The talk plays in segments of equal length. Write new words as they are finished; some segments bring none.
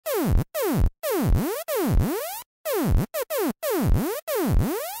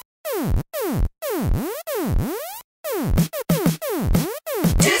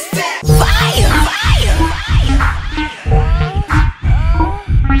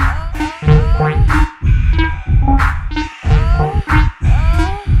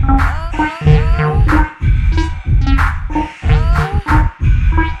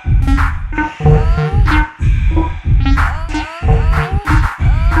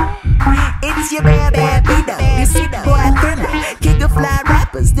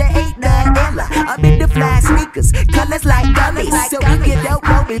colors like gummies. So if you don't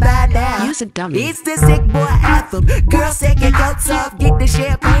know me by now, Use a dummy. it's the sick boy anthem. Girls take your coats off, get the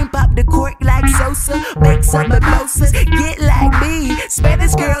champagne, pop the cork like Sosa, make some mimosas, get like me.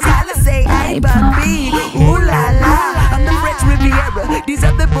 Spanish girls holla say, ay papi, ooh la la. I'm the French Riviera, these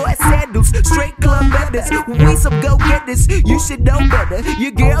other boys sandals, straight club members. We some go-getters, you should know better.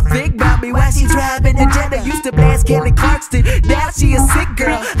 Your girl think about me while she driving the Jetta. Used to blast Kelly Clarkson, now she a sick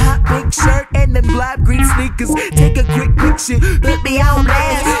girl. Hot pink shirt and them lime green sneakers. Take a quick picture, put me on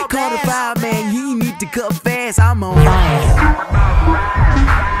blast. Call the fireman, he need to come fast. I'm on fire.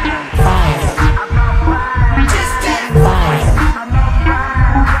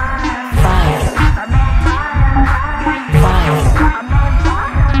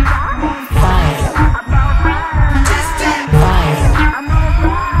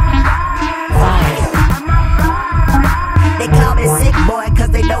 They call me sick boy cause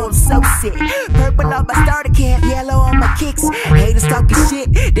they know I'm so sick. Purple on my starter cap, yellow on my kicks. Haters talking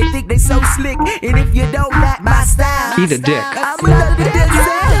shit, they think they so slick. And if you don't like my style, Eat a dick. I'm another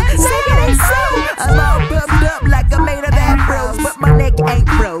design. Say it ain't so. I'm all pumped up like I made of afros, but my neck ain't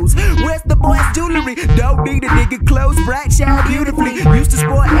froze. Where's the boys' jewelry? Don't need a nigga clothes, bright shine beautifully. Used to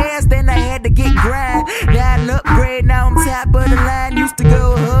sport ass, then I had to get grind. Now I upgrade, now I'm top of the line. Used to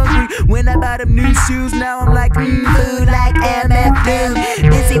go hungry when I bought them new shoes. Now I'm like food like MFM.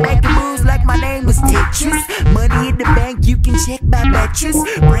 Busy making moves like my name was Tetris. Money in the bank, you can check my mattress.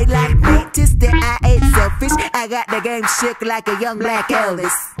 Pray like Mantis, that I ain't selfish. I got the game shook like a young black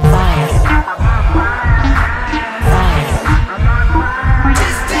Elvis.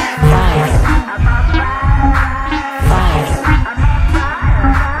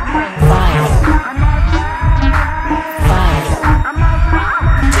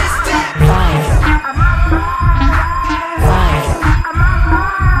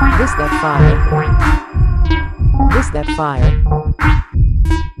 This that fire. This that fire.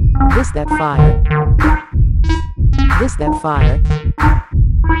 This that fire. This that fire.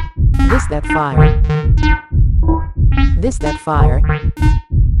 This that fire. This that fire.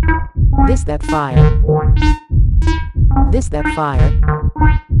 This that fire. This that fire.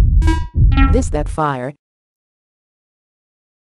 This that fire.